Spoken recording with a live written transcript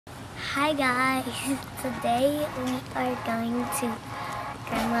Hi guys, today we are going to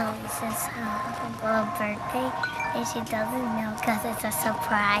Grandma Lisa's birthday, and she doesn't know because it's a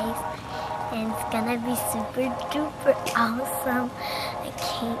surprise, and it's gonna be super duper awesome. I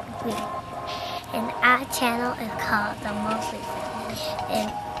can't wait. And our channel is called the Mosley Family,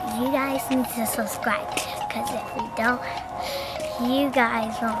 and you guys need to subscribe because if you don't, you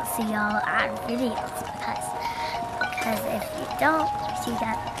guys won't see all our videos because if you don't,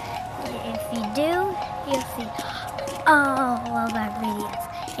 if you do, you'll see all of our videos,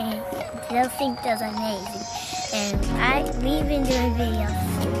 and they'll think that's amazing. And we've been doing videos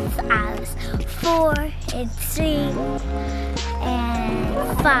since I was 4 and 3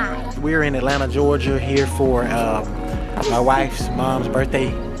 and 5. We're in Atlanta, Georgia here for my wife's mom's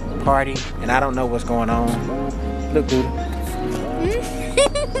birthday party, and I don't know what's going on. Look, dude.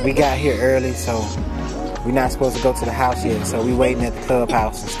 We got here early, so we're not supposed to go to the house yet, so we waiting at the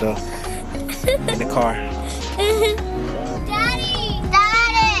clubhouse and stuff in the car. Daddy!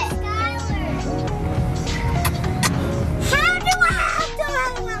 Skylar! How do I have to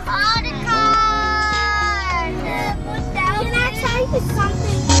have the card? Can I tell you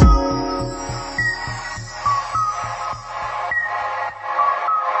something?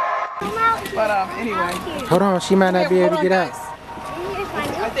 But anyway. Hold on, she might not be able to get out.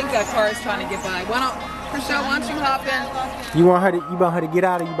 I think that car is trying to get by. Why don't, Chriselle, why don't you hop in? You want her to get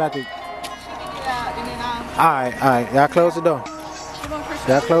out, or you about to? All right. Y'all close the door.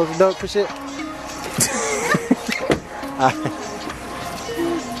 Y'all close the door, Chriselle.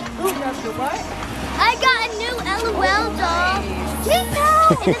 I got a new LOL doll. Me too.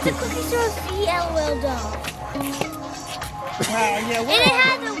 And it's a Cookie Store LOL doll. Wow, yeah, And it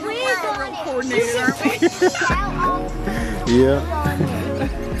has a wig on it. coordinated, aren't we? Yeah.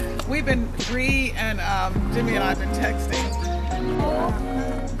 We've been, Bree and Jimmy and I have been texting.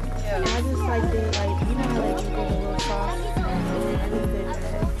 I just like the, you know how you get a little sauce?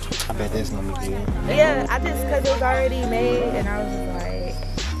 I bet that's gonna be good. Yeah, because it was already made, and I was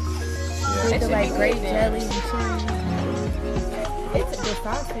just like, with the grape jelly and cheese. The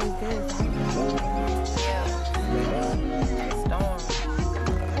sauce tastes good.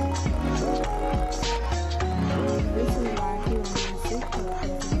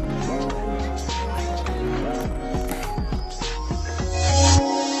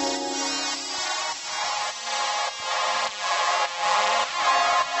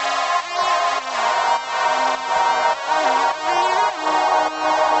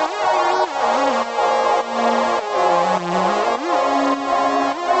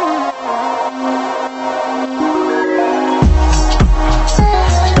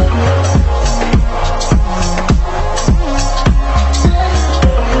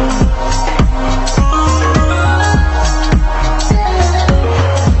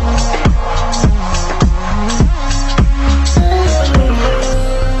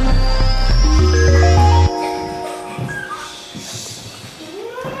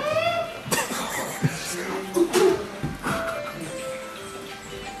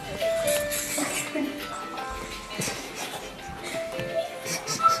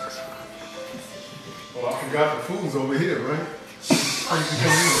 Well, I forgot the food's over here, right?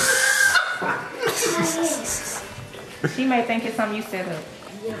 She may think it's something you set up.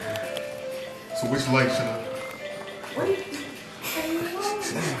 So which light should I?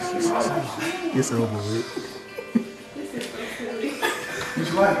 It's over with.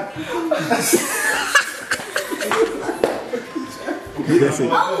 Which light? Okay, That's it.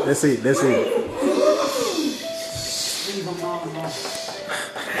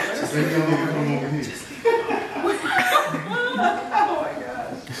 Maybe I need to come over here. Oh my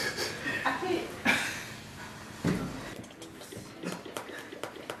gosh.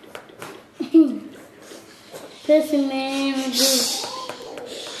 This name is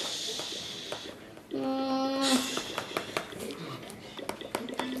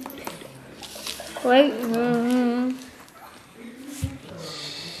wait room.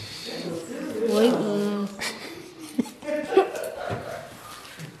 Wait room.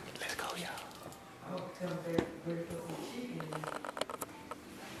 Let's go, y'all.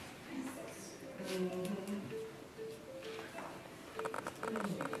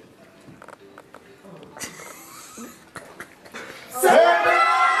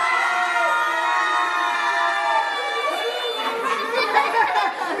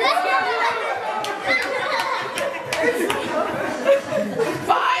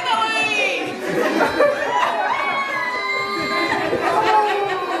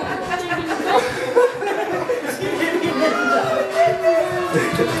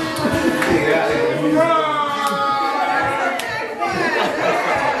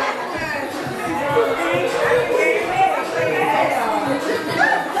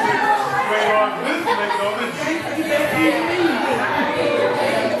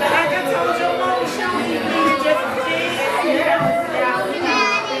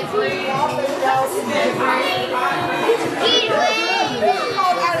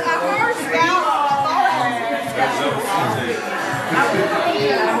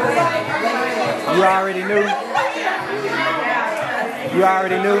 You already knew? You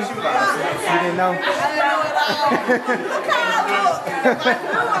already knew? You didn't know?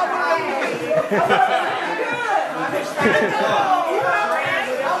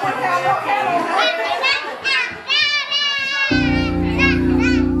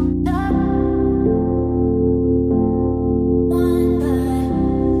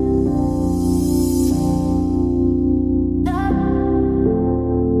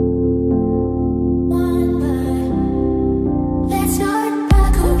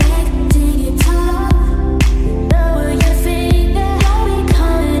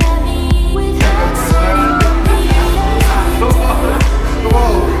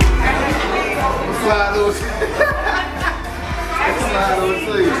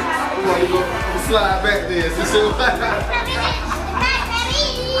 Slide back there.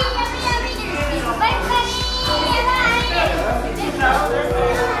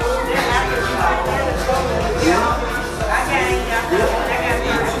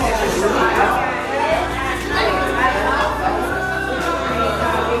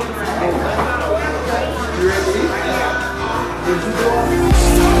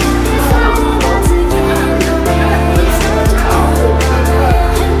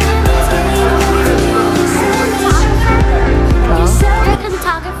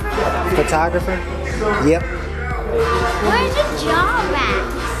 Photographer? Yep. Where's your job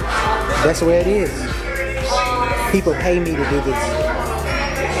at? That's where it is. People pay me to do this.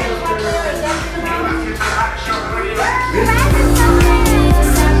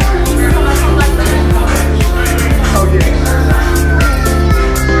 Oh yeah.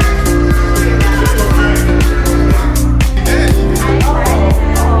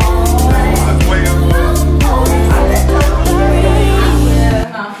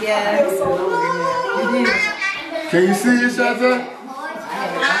 Can you see it, Shanta?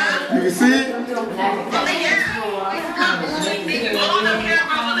 You can see it?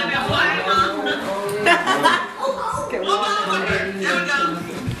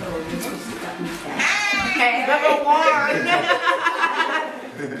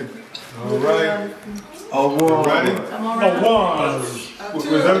 All right. A one. Ready? A one. Was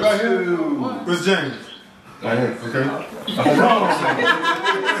everybody here? Where's James? Right here. Okay. A one.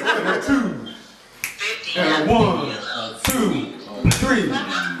 And a two. And a 1, 2, 3.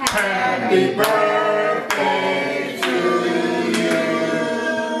 Happy birthday to you.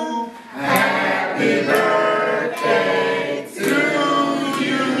 Happy birthday to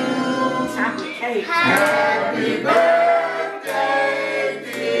you. Happy birthday,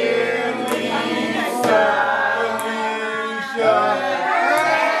 dear Lisa.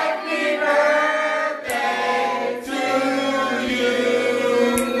 Happy birthday to you.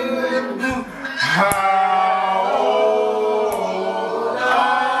 How old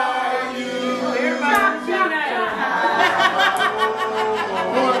are you?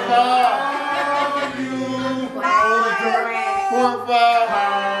 What are you? What about how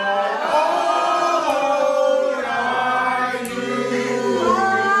old are you?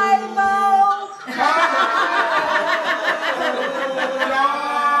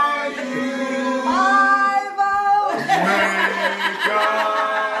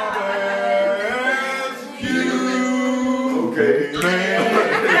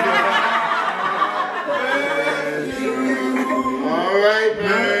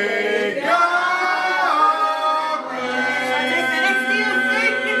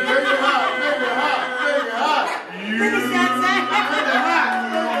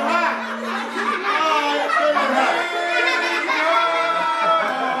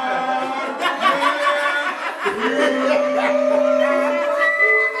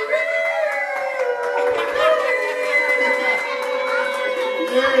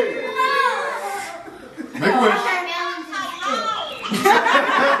 Make a wish.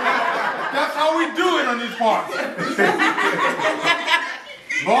 That's how we do it on these parts.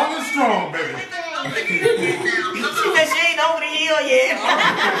 Long and strong, baby. She said she ain't over the hill yet.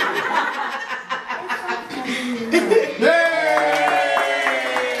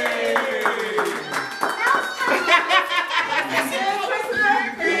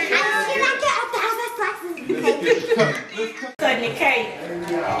 Cutting the cake.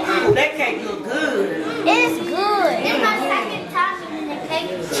 Ooh, that cake look good. It's good. It's my second time eating the cake.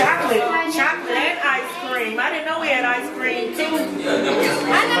 Chocolate and ice cream. I didn't know we had ice cream too.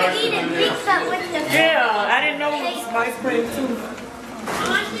 I'm gonna eat it mixed up with the cake. Yeah, I didn't know it was ice cream too.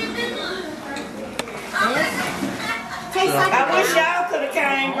 Tastes like I wish y'all could have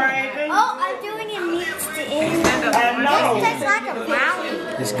came, Brandon. Oh, I'm doing it mixed in. I know. It tastes like a brownie.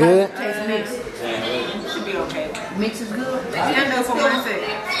 It's good? Should be okay. Mix is good. Stand up for one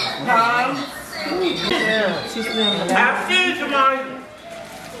second. Yeah, she's still in the I'll see you tomorrow.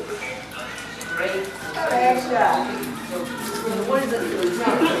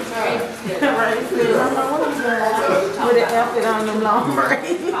 With an outfit on them long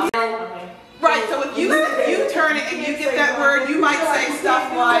braids. Right, so if you turn it and you get that word, you might say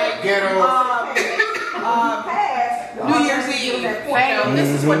stuff like New Year's Eve. This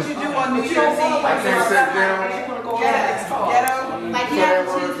is what you do on New Year's Eve. Ghetto. Like you have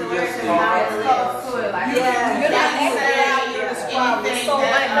to choose the words and not the list. Yeah. You're not saying you're describing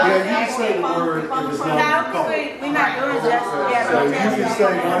Yeah, you say the word if it's not called. We're not doing just So you can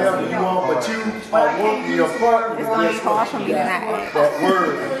say whatever you want, but you are wanting your partner to guess what you got. That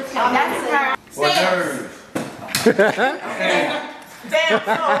word. That's Or nerve. Damn,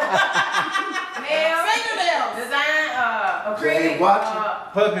 fingernails. design, Say watch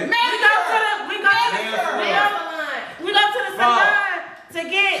Puppet. we go to the salon to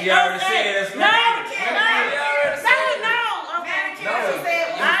get. She already said it's no, okay. I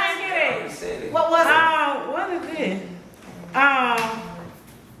ain't get it. what was it? What is this?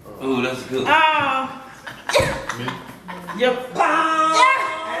 Ooh, that's good. Your time,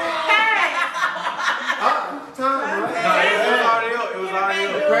 right? No, it was already up. It was already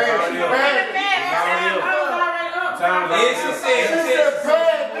up.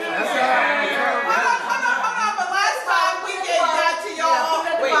 But last time we gave that to y'all.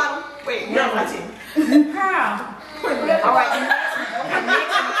 Wait, no, my team. How? All right.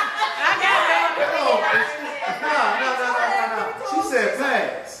 I got No. She said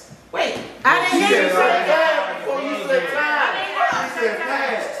pass. Wait, I didn't She hear you said say pass before you said time. She said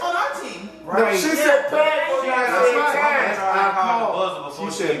pass. on our team. No, she said pass before you said That's time. why I called the buzzer before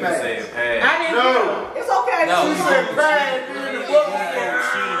She she said even pass. said pass. I didn't No. It's okay. No. She said pass in the book.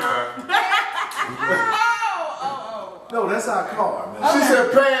 No, that's our car, man. She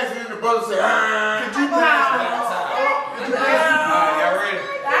said pass in the book. Said, could you pass that? Could you pass? Alright, y'all ready?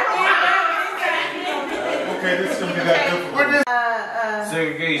 Okay, this is gonna be that difficult.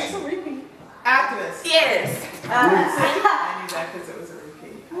 Segregation. After this. Yes. I knew that because it was a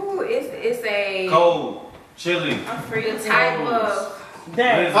repeat. Ooh, it's a Cold. Chili. type of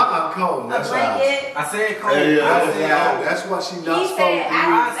Cold. That's right. blanket. I said cold. That's why she not He supposed said, to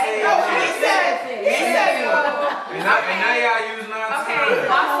He said. And now y'all using our okay,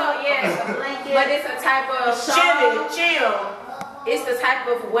 time. also, yes, a blanket. But it's a type of shawl. chill. It's the type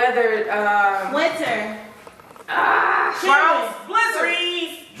of weather, Winter. frost, Blizzard.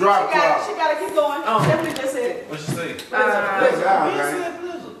 drop She cloud. gotta keep going. Stephanie just said. What you say?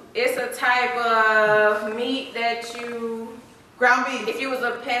 It's a type of meat that you, Ground beef. if you was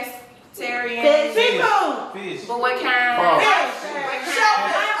a pescatarian. Seafood. Fish. But what kind?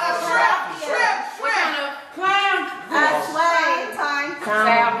 Shrimp. What kind of Clam.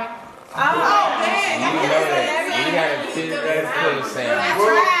 salmon? Oh, man. That's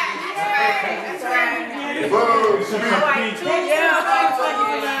right.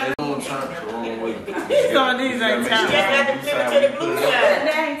 Some of these ain't time. Just got to pivot to the blue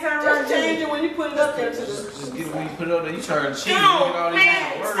side. Just change it when you put it up there to the. Just get it when you put it on there. You turn cheese. You get No, all these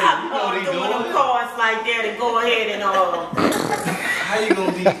man, words. stop You know what he doing them doing. cards like that and go ahead and How you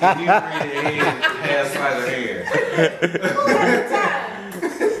gonna be head past side of hair?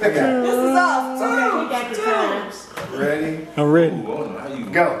 This is us. Okay, we got the times. Ready? I'm ready. Ooh, I don't know how you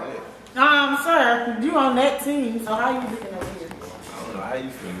Go. Sir, you on that team, so how you looking over here? I don't know how you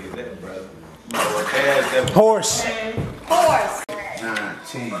finna get that, brother. You know, pass that. Horse. Horse.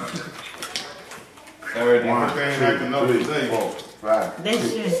 19. 30. 1, 2, 3, 4, 5, That's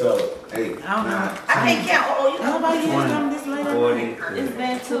 6, shit. 7, 8, I don't know. 9, I can't count. Oh, you know. Nobody here come this late at 40. night. It's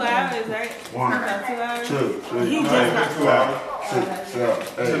been 2 hours, right? 1, About 2 hours. 2, 3, He 4, just 5, 6, 7,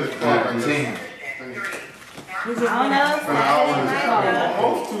 8, 9, 10. I don't know. It's Saturday night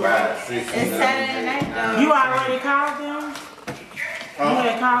Almost 2 hours. though. It's Saturday night though. You already called them? You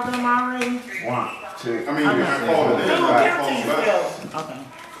had called them already? 1, 2. I mean, I called it. You don't I count to called it. yourself. Okay.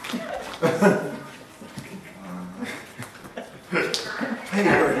 Ain't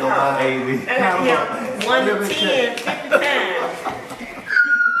hurt nobody. 80. Yeah, 1 to 10, 50 times.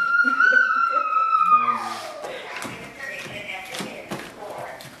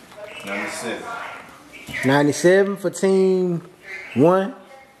 96. 97 for team 1.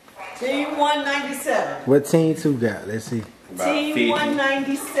 Team 197. What team 2 got? Let's see. Team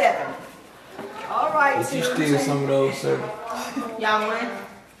 197. All right, Did you team steal some of those, sir? Y'all win.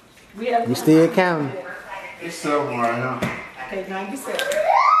 We have We still counting. It's 7 right now. okay, 97.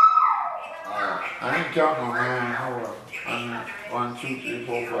 I ain't counting on 9. Hold on. 1, 2, 3,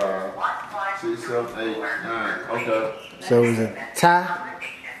 4, 5, 6, 7, 8, 9. Okay. So it was a tie.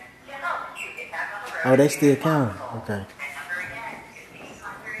 Oh, they still counting. Okay.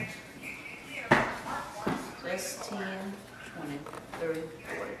 That's 10, 20, 30,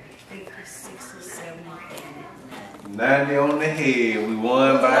 40, 50, 60, 70, 80, 90 on the head. We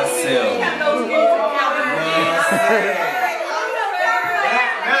won by 7. Now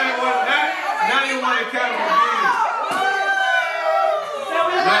they want to count them again.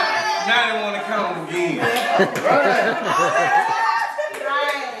 Now they want to count them again.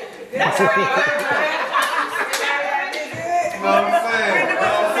 That's right. You know what I'm saying?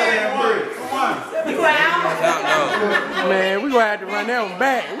 Man, we gonna have to run that one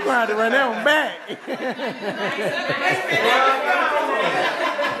back. We gonna have to run that one back.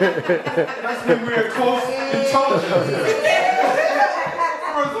 That's when we're close and told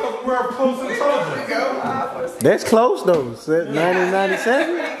we're close and told. That's close though.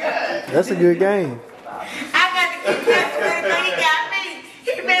 1997. That's a good game. I got to keep messing with him, but he got me.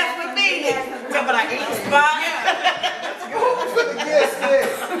 He messed with me. But I eat the spot.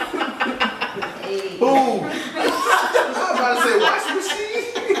 Who? I'm about to say washing machine.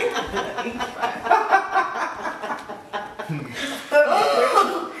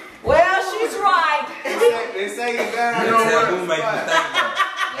 Well, she's right. They say you got Who make you think that?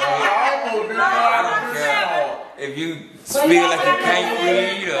 I don't care if you feel like you can't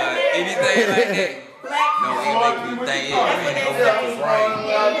read or anything like that. No, it make you think it ain't no fucking brain.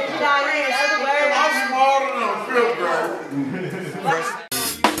 I'm smarter than a fifth grade.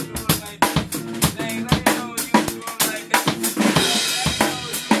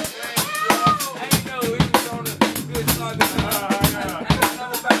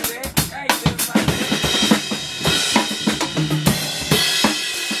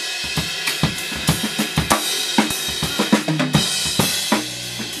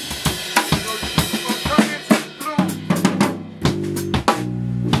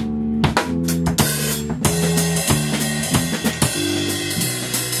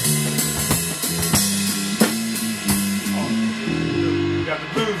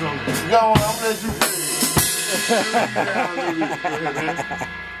 Go on, I'm gonna let you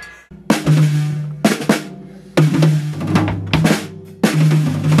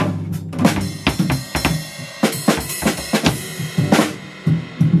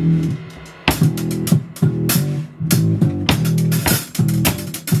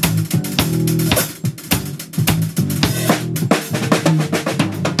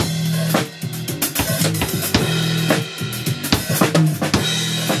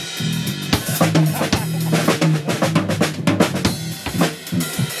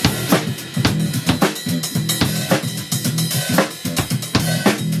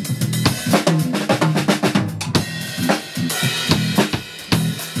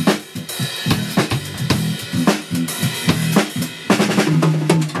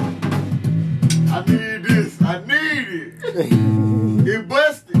It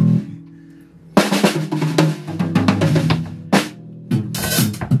busted.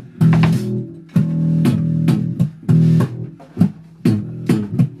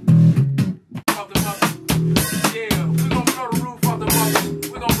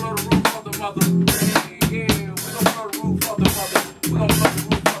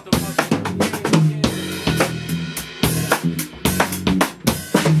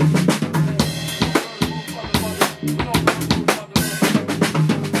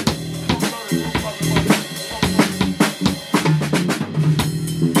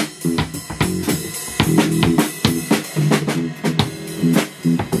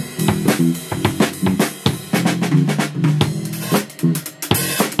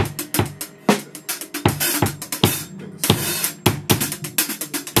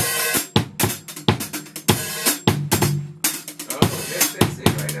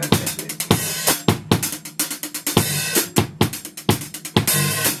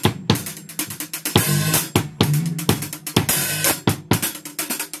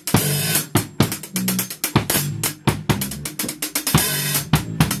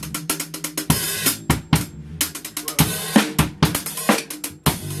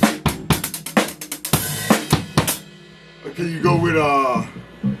 Can you go with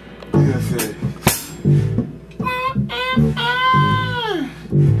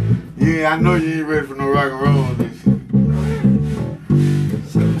yeah, I know you ain't ready for no rock and roll.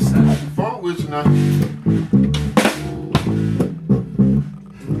 Funk with you now.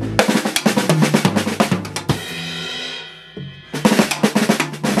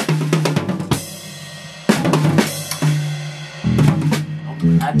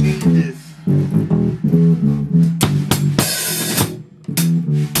 I need this.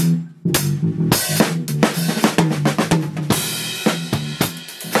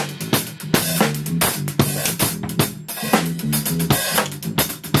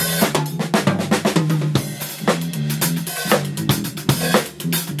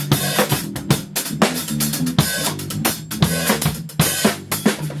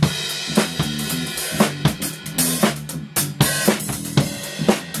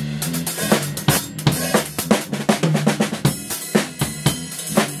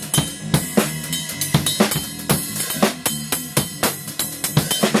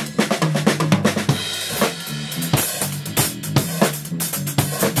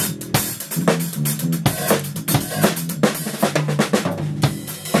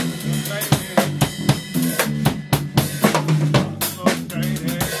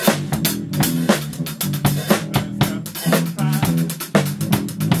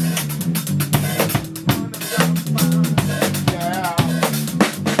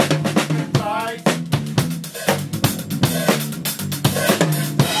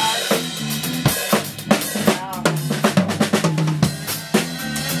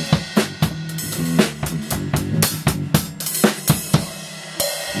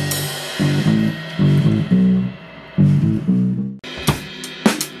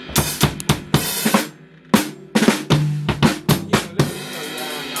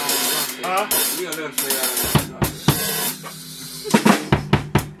 Huh? We gonna let him say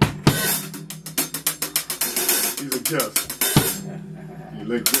He's a guest. You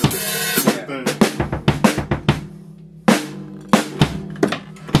like guest.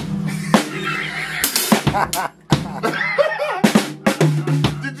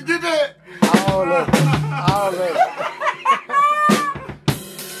 Did you get that? All of it. All of it.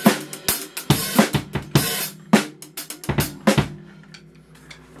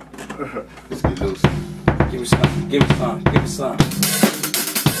 Let's get loose. Give me some. Give me some. Give me some.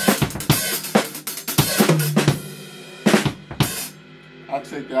 I'll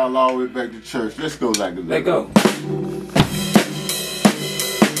take y'all all the way back to church. Let's go like this. Let go.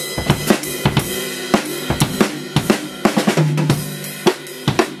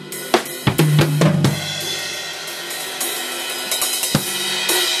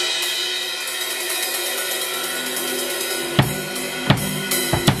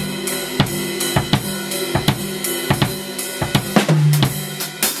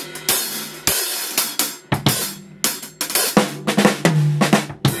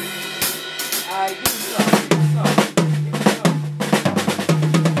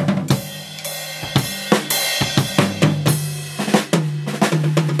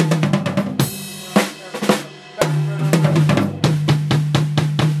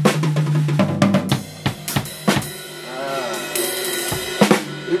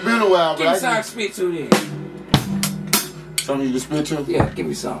 It's been a while, Give but me some to spit to then. Something you to spit to? Yeah, give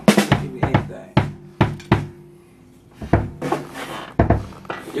me some. Give me anything.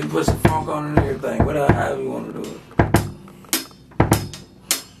 You can put some funk on it and everything. Whatever, however you want to do it.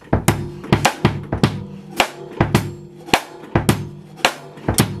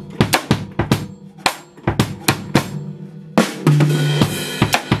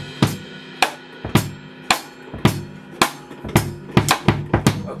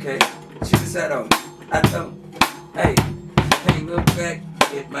 Okay, check this out on. I told, hey, can't look back,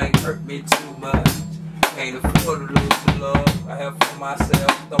 it might hurt me too much. Can't afford to lose the love I have for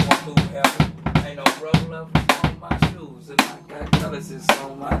myself. Don't want to help. Ain't no roll up on my shoes, and I got calluses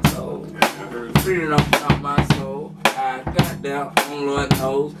on my toes. Freedom on my soul. I got down on Lord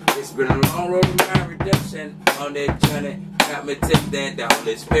knows. It's been a long road to my redemption. On that journey, got me tipping down.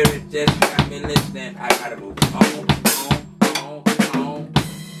 The spirit just got me listening. I gotta move on.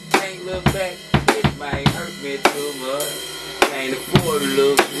 Can't look back, it might hurt me too much. Can't afford to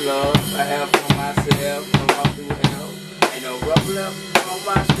lose the love I have for myself. Don't walk through hell. Ain't no rubber left on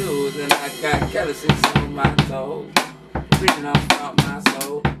my shoes, and I got calluses on my toes. Breathing out my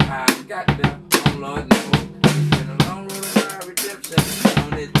soul. I got them on Lord knows. It's been a long road to my redemption. On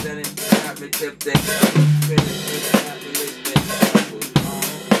this journey, got me tipped down.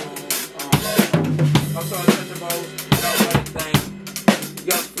 I'm so untouchable, nobody think.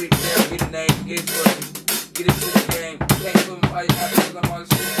 Young freak there, get a name, get it, get it to the game. Can't put my body out because I'm on the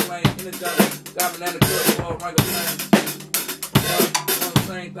street lane. In the jungle, diving down the club, ball, rank of flame. On the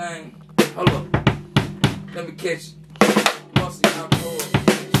same thing. Hold up, let me catch you. Mosley, I'm bored.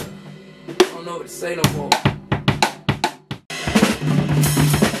 I don't know what to say no more.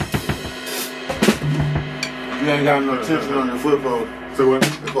 You ain't got no tension on your football. So what?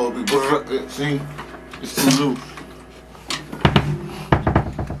 It's supposed to be, see? It's too loose.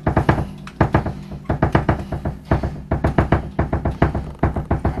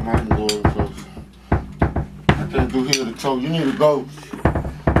 I might go over close. I can't do heel to toe. You need a ghost.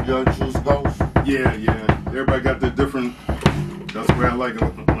 You ever choose ghost? Yeah. Everybody got their different. That's the way I like it.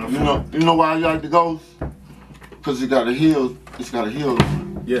 You know why I like the ghost? Because it got a heel. It's got a heel on it.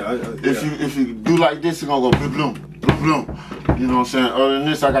 Yeah. If you do like this, it's gonna go bloom, bloom, bloom, bloom. You know what I'm saying? Other than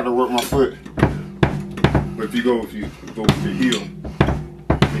this, I got to work my foot. But if you go with your heel,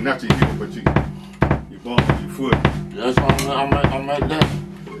 I mean not your heel, but your ball with your foot. That's why I'm like that.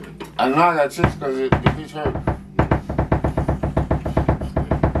 I know I got chips because it bitch hurt.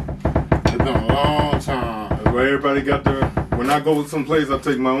 It's been a long time. That's why everybody got their. When I go someplace, I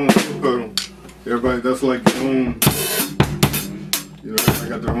take my own foot pedal. Everybody, that's like their own. You know, everybody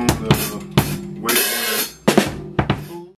got their own.